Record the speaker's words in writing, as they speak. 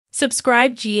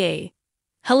Subscribe GA.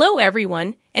 Hello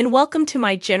everyone, and welcome to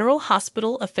my General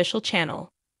Hospital official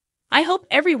channel. I hope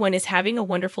everyone is having a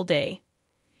wonderful day.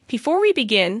 Before we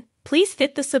begin, please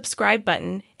hit the subscribe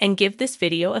button and give this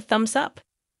video a thumbs up.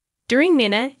 During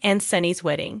Nina and Sonny's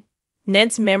wedding,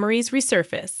 Ned's memories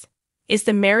resurface. Is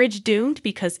the marriage doomed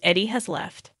because Eddie has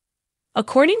left?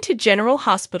 According to General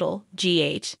Hospital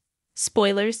GH,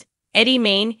 spoilers, Eddie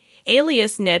Main,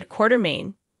 alias Ned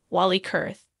Quartermain, Wally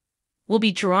Kurth, will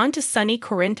be drawn to Sonny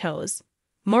Corinthos,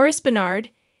 Maurice Bernard,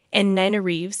 and Nina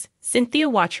Reeves, Cynthia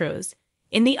Watros,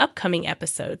 in the upcoming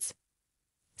episodes.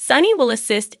 Sonny will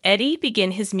assist Eddie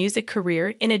begin his music career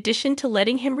in addition to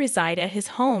letting him reside at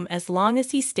his home as long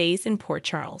as he stays in Port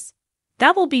Charles.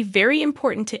 That will be very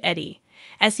important to Eddie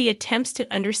as he attempts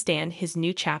to understand his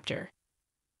new chapter.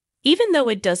 Even though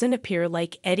it doesn't appear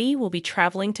like Eddie will be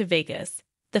traveling to Vegas,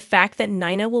 the fact that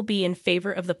Nina will be in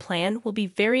favor of the plan will be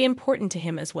very important to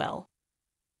him as well.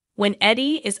 When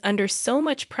Eddie is under so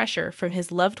much pressure from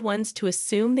his loved ones to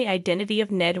assume the identity of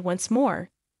Ned once more,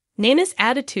 Nina's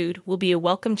attitude will be a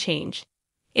welcome change.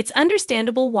 It's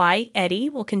understandable why Eddie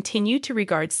will continue to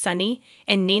regard Sonny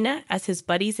and Nina as his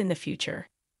buddies in the future.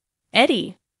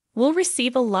 Eddie will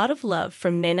receive a lot of love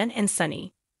from Nina and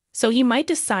Sonny, so he might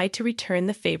decide to return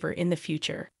the favor in the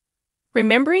future.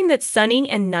 Remembering that Sonny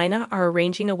and Nina are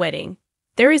arranging a wedding,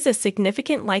 there is a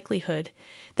significant likelihood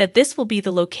that this will be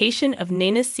the location of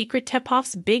Nina's secret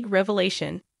tip-off's big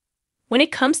revelation. When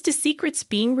it comes to secrets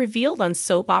being revealed on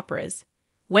soap operas,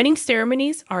 wedding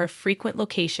ceremonies are a frequent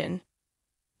location.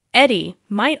 Eddie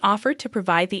might offer to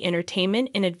provide the entertainment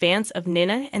in advance of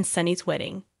Nina and Sonny's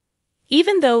wedding.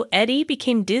 Even though Eddie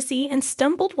became dizzy and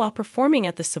stumbled while performing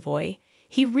at the Savoy,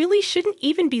 he really shouldn't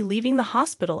even be leaving the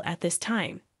hospital at this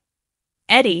time.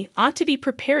 Eddie ought to be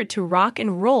prepared to rock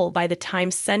and roll by the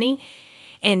time Sonny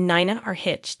and Nina are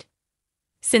hitched.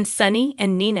 Since Sonny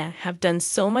and Nina have done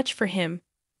so much for him,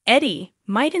 Eddie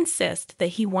might insist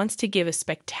that he wants to give a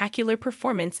spectacular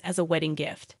performance as a wedding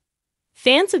gift.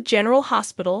 Fans of General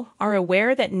Hospital are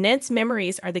aware that Ned's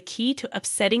memories are the key to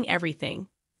upsetting everything,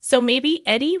 so maybe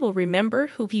Eddie will remember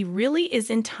who he really is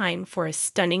in time for a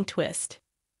stunning twist.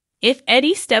 If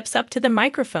Eddie steps up to the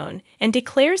microphone and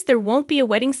declares there won't be a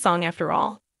wedding song after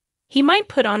all, he might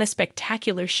put on a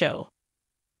spectacular show.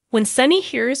 When Sonny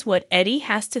hears what Eddie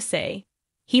has to say,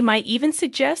 he might even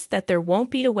suggest that there won't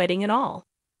be a wedding at all.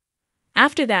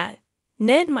 After that,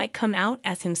 Ned might come out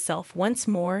as himself once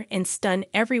more and stun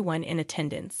everyone in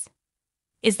attendance.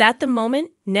 Is that the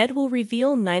moment Ned will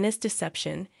reveal Nina's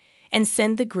deception and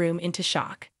send the groom into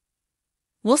shock?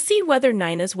 We'll see whether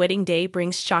Nina's wedding day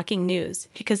brings shocking news,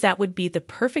 because that would be the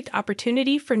perfect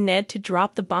opportunity for Ned to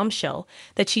drop the bombshell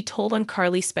that she told on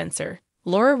Carly Spencer,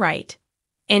 Laura Wright,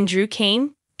 and Drew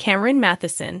Cameron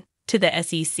Matheson to the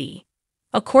SEC.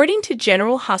 According to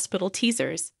General Hospital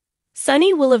teasers,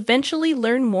 Sonny will eventually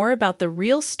learn more about the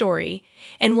real story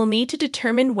and will need to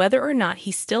determine whether or not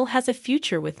he still has a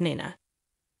future with Nina.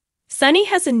 Sonny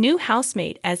has a new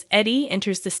housemate as Eddie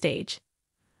enters the stage.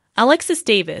 Alexis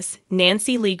Davis,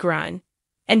 Nancy Lee Grahn,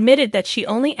 admitted that she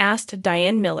only asked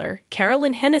Diane Miller,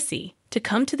 Carolyn Hennessy, to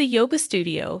come to the yoga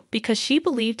studio because she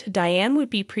believed Diane would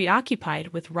be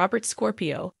preoccupied with Robert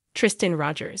Scorpio, Tristan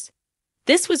Rogers.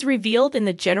 This was revealed in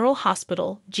the General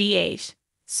Hospital GH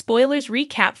spoilers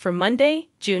recap for Monday,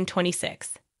 June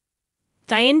 26.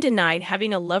 Diane denied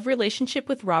having a love relationship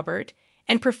with Robert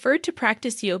and preferred to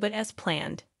practice yoga as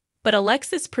planned, but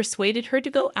Alexis persuaded her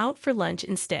to go out for lunch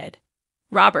instead.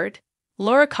 Robert,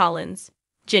 Laura Collins,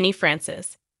 Jenny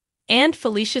Francis, and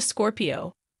Felicia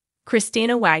Scorpio,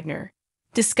 Christina Wagner,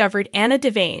 discovered Anna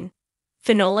Devane,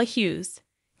 Finola Hughes,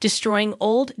 destroying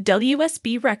old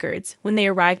WSB records when they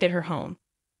arrived at her home.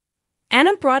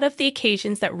 Anna brought up the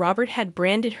occasions that Robert had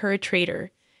branded her a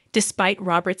traitor, despite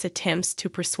Robert's attempts to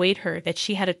persuade her that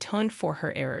she had atoned for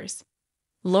her errors.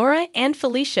 Laura and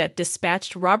Felicia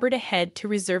dispatched Robert ahead to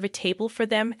reserve a table for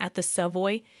them at the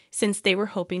Savoy since they were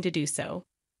hoping to do so.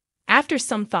 After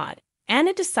some thought,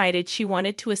 Anna decided she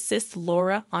wanted to assist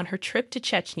Laura on her trip to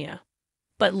Chechnya.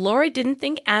 But Laura didn't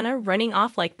think Anna running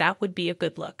off like that would be a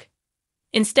good look.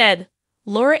 Instead,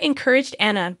 Laura encouraged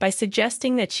Anna by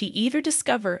suggesting that she either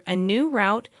discover a new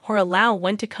route or allow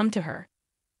one to come to her.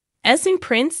 Esmond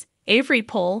Prince, Avery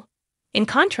Pohl, in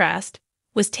contrast,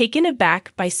 was taken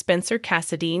aback by Spencer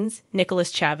Cassadine's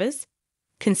Nicholas Chavez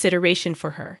consideration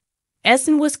for her.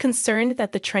 Esmond was concerned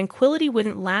that the tranquility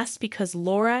wouldn't last because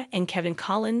Laura and Kevin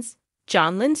Collins,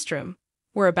 John Lindstrom,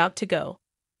 were about to go.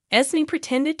 Esmond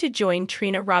pretended to join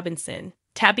Trina Robinson,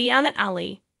 Tabiana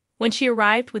Ali, when she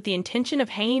arrived with the intention of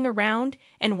hanging around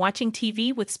and watching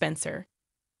TV with Spencer.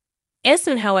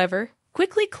 Esmond, however,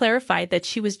 quickly clarified that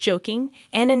she was joking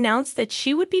and announced that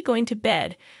she would be going to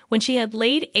bed when she had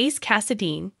laid Ace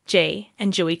Cassadine, Jay,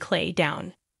 and Joey Clay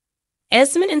down.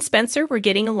 Esmond and Spencer were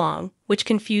getting along, which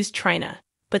confused Trina,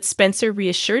 but Spencer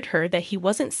reassured her that he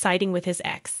wasn't siding with his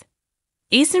ex.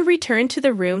 Ace returned to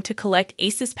the room to collect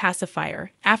Ace's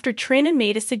pacifier after Trina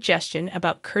made a suggestion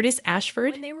about Curtis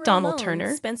Ashford, Donald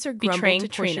Turner, Spencer betraying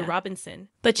Portia Robinson,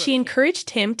 but she encouraged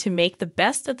him to make the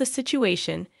best of the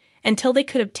situation until they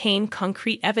could obtain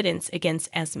concrete evidence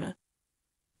against Esma.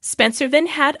 Spencer then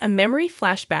had a memory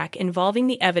flashback involving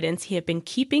the evidence he had been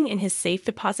keeping in his safe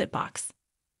deposit box.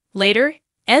 Later,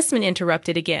 Esmond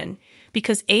interrupted again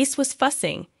because Ace was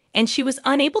fussing and she was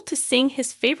unable to sing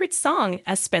his favorite song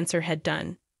as Spencer had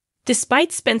done.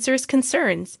 Despite Spencer's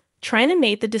concerns, Trina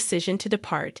made the decision to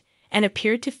depart and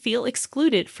appeared to feel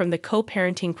excluded from the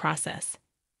co-parenting process.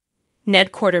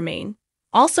 Ned Quartermain,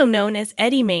 also known as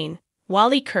Eddie Main,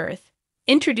 Wally Kurth,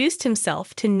 introduced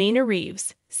himself to Nina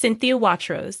Reeves, Cynthia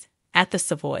Watrous, at the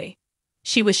Savoy.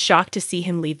 She was shocked to see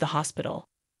him leave the hospital.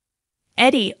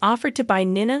 Eddie offered to buy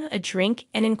Nina a drink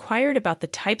and inquired about the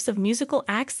types of musical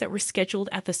acts that were scheduled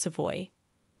at the Savoy.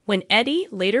 When Eddie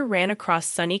later ran across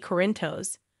Sonny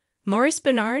Corinthos, Maurice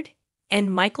Bernard,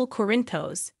 and Michael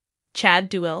Corinthos,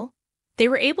 Chad Duell, they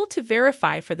were able to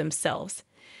verify for themselves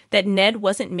that Ned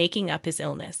wasn't making up his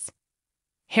illness.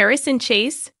 Harrison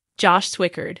Chase, Josh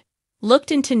Swickard,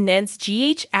 looked into Ned's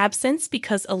GH absence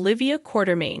because Olivia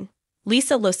Quartermain,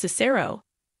 Lisa Locicero,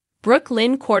 Brooke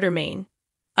Lynn Quartermain,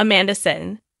 Amanda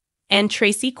Seton, and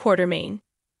Tracy Quartermain,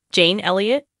 Jane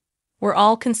Elliott, were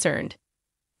all concerned.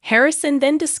 Harrison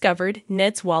then discovered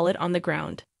Ned's wallet on the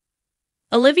ground.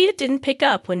 Olivia didn't pick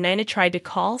up when Nina tried to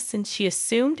call since she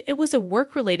assumed it was a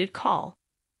work-related call.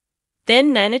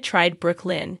 Then Nina tried Brooke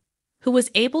Lynn, who was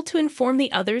able to inform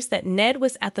the others that Ned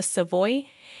was at the Savoy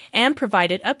and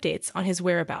provided updates on his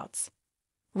whereabouts.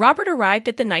 Robert arrived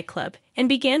at the nightclub and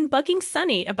began bugging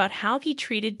Sonny about how he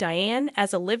treated Diane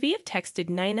as Olivia texted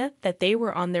Nina that they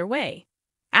were on their way.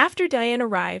 After Diane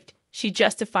arrived, she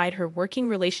justified her working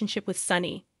relationship with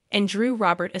Sonny and drew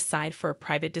Robert aside for a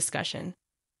private discussion.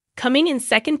 Coming in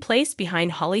second place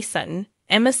behind Holly Sutton,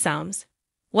 Emma Soames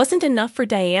wasn't enough for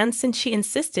Diane since she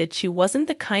insisted she wasn't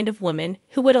the kind of woman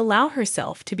who would allow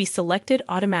herself to be selected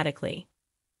automatically.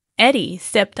 Eddie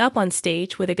stepped up on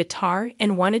stage with a guitar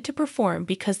and wanted to perform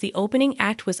because the opening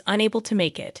act was unable to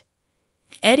make it.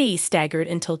 Eddie staggered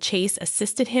until Chase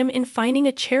assisted him in finding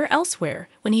a chair elsewhere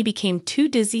when he became too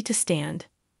dizzy to stand.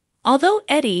 Although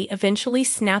Eddie eventually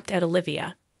snapped at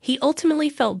Olivia, he ultimately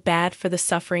felt bad for the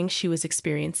suffering she was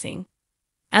experiencing.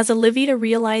 As Olivia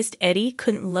realized Eddie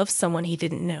couldn't love someone he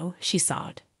didn't know, she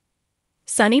sobbed.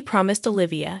 Sonny promised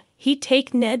Olivia he'd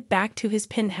take Ned back to his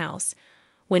penthouse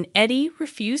when Eddie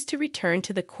refused to return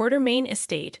to the Quartermain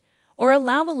estate or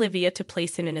allow Olivia to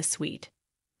place him in a suite.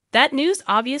 That news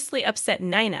obviously upset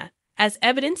Nina, as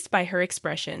evidenced by her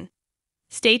expression.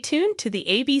 Stay tuned to the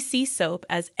ABC soap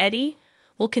as Eddie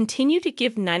will continue to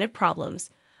give Nina problems,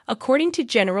 according to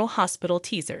General Hospital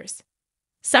teasers.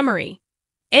 Summary: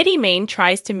 Eddie Main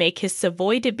tries to make his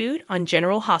Savoy debut on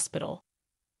General Hospital.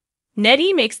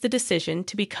 Neddy makes the decision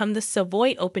to become the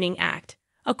Savoy opening act,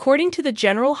 according to the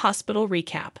General Hospital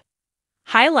recap.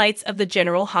 Highlights of the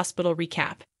General Hospital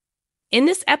recap. In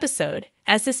this episode,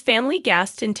 as his family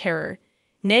gasped in terror,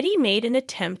 Neddy made an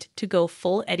attempt to go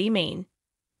full Eddie Main.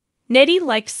 Neddy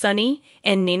liked Sonny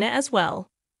and Nina as well.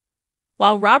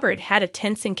 While Robert had a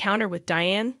tense encounter with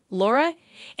Diane, Laura,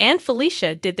 and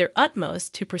Felicia did their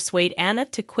utmost to persuade Anna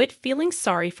to quit feeling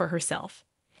sorry for herself.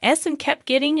 Esmond kept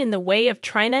getting in the way of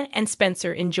Trina and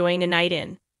Spencer enjoying a night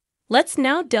in. Let's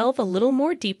now delve a little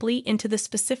more deeply into the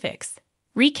specifics.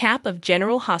 Recap of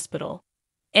General Hospital.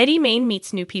 Eddie Main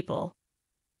meets new people.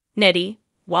 Neddy,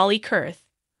 Wally Kurth,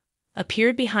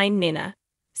 appeared behind Nina,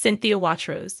 Cynthia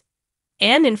Watrous,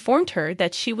 and informed her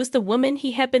that she was the woman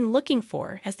he had been looking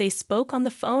for as they spoke on the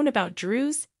phone about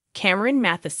Drew's Cameron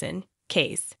Matheson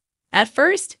case. At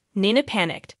first, Nina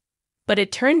panicked, but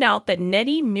it turned out that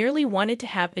Neddy merely wanted to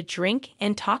have a drink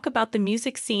and talk about the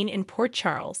music scene in Port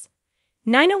Charles.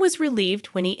 Nina was relieved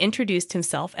when he introduced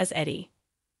himself as Eddie.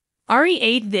 Ari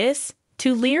aid this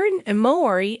to learn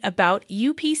more about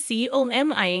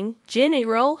UPCOMing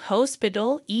General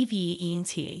Hospital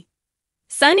EVENT.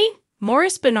 Sonny,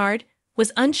 Maurice Bernard,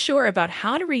 was unsure about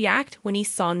how to react when he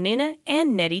saw Nina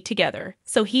and Neddy together,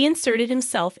 so he inserted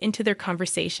himself into their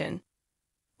conversation.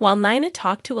 While Nina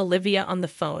talked to Olivia on the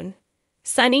phone,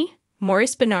 Sonny,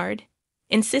 Maurice Bernard,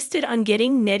 insisted on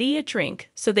getting Neddy a drink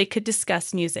so they could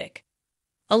discuss music.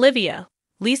 Olivia,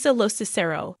 Lisa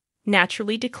Locicero,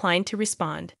 naturally declined to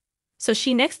respond, so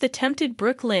she next attempted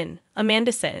Brooke Lynn,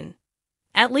 Amanda Seton.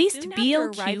 At least Soon after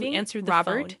BLQ arriving, answered the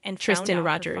Robert phone and Tristan found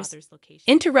out her Rogers father's location.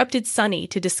 interrupted Sonny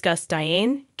to discuss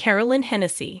Diane, Carolyn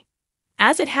Hennessy.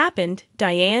 As it happened,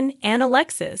 Diane and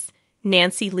Alexis,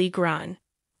 Nancy Lee Gran,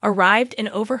 arrived and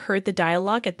overheard the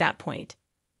dialogue at that point.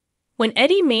 When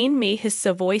Eddie Main made his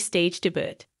Savoy stage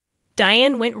debut,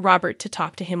 Diane went Robert to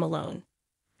talk to him alone.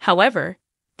 However,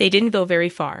 they didn't go very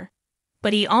far,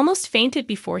 but he almost fainted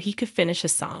before he could finish a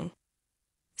song.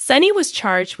 Sonny was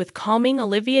charged with calming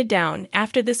Olivia down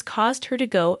after this caused her to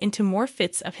go into more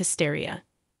fits of hysteria.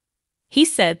 He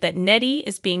said that Nettie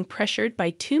is being pressured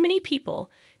by too many people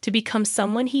to become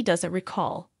someone he doesn't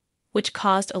recall, which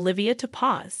caused Olivia to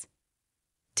pause.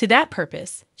 To that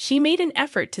purpose, she made an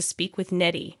effort to speak with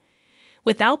Nettie,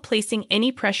 without placing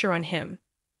any pressure on him,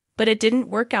 but it didn't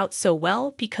work out so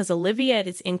well because Olivia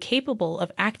is incapable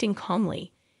of acting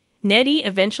calmly. Nettie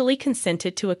eventually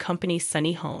consented to accompany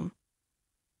Sonny home.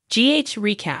 GH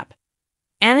recap.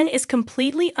 Anna is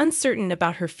completely uncertain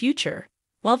about her future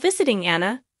while visiting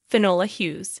Anna, Finola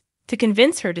Hughes, to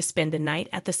convince her to spend the night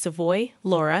at the Savoy.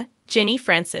 Laura, Jenny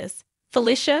Francis,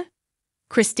 Felicia,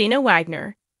 Christina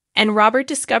Wagner, and Robert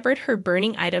discovered her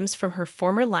burning items from her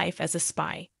former life as a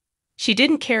spy. She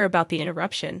didn't care about the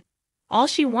interruption. All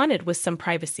she wanted was some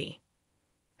privacy.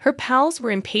 Her pals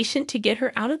were impatient to get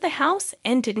her out of the house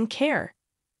and didn't care.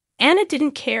 Anna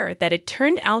didn't care that it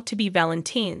turned out to be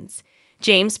Valentine's,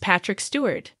 James Patrick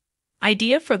Stewart,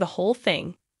 idea for the whole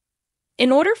thing.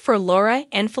 In order for Laura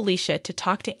and Felicia to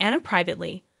talk to Anna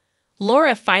privately,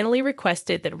 Laura finally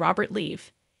requested that Robert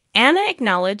leave. Anna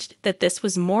acknowledged that this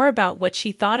was more about what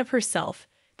she thought of herself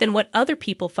than what other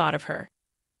people thought of her.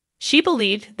 She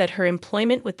believed that her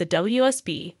employment with the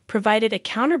WSB provided a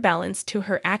counterbalance to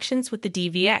her actions with the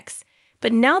DVX,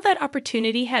 but now that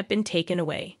opportunity had been taken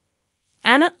away.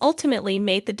 Anna ultimately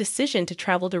made the decision to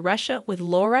travel to Russia with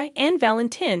Laura and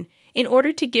Valentin in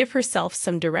order to give herself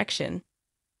some direction.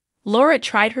 Laura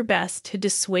tried her best to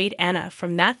dissuade Anna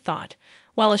from that thought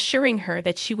while assuring her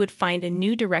that she would find a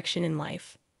new direction in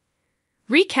life.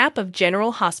 Recap of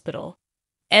General Hospital.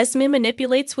 Esme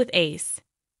manipulates with Ace.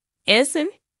 Esme,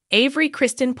 Avery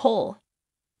Kristen Pohl,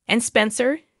 and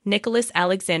Spencer, Nicholas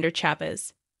Alexander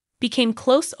Chavez, became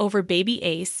close over baby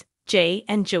Ace, Jay,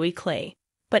 and Joey Clay.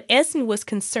 But Esme was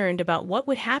concerned about what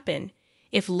would happen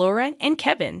if Laura and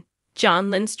Kevin,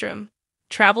 John Lindstrom,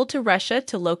 traveled to Russia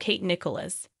to locate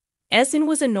Nicholas. Esme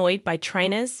was annoyed by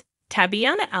Trina's,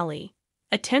 Tabiana Ali,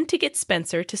 attempt to get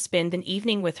Spencer to spend an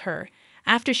evening with her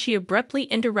after she abruptly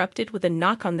interrupted with a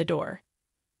knock on the door.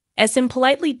 Esme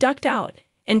politely ducked out,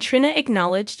 and Trina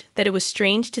acknowledged that it was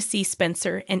strange to see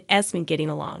Spencer and Esme getting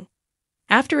along.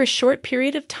 After a short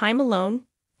period of time alone,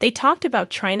 they talked about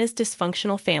Trina's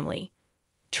dysfunctional family.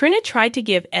 Trina tried to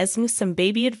give Esme some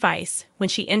baby advice when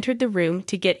she entered the room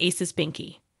to get Ace's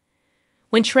binky.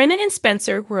 When Trina and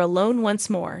Spencer were alone once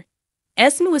more,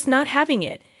 Esme was not having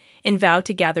it and vowed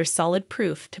to gather solid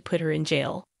proof to put her in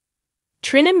jail.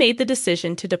 Trina made the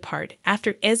decision to depart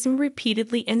after Esme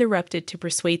repeatedly interrupted to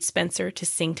persuade Spencer to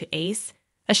sing to Ace,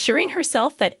 assuring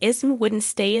herself that Esme wouldn't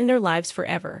stay in their lives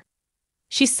forever.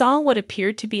 She saw what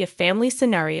appeared to be a family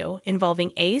scenario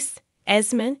involving Ace,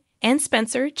 Esme, and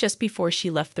Spencer just before she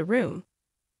left the room.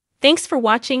 Thanks for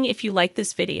watching if you liked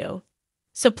this video.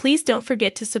 So please don't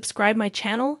forget to subscribe my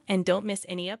channel and don't miss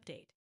any update.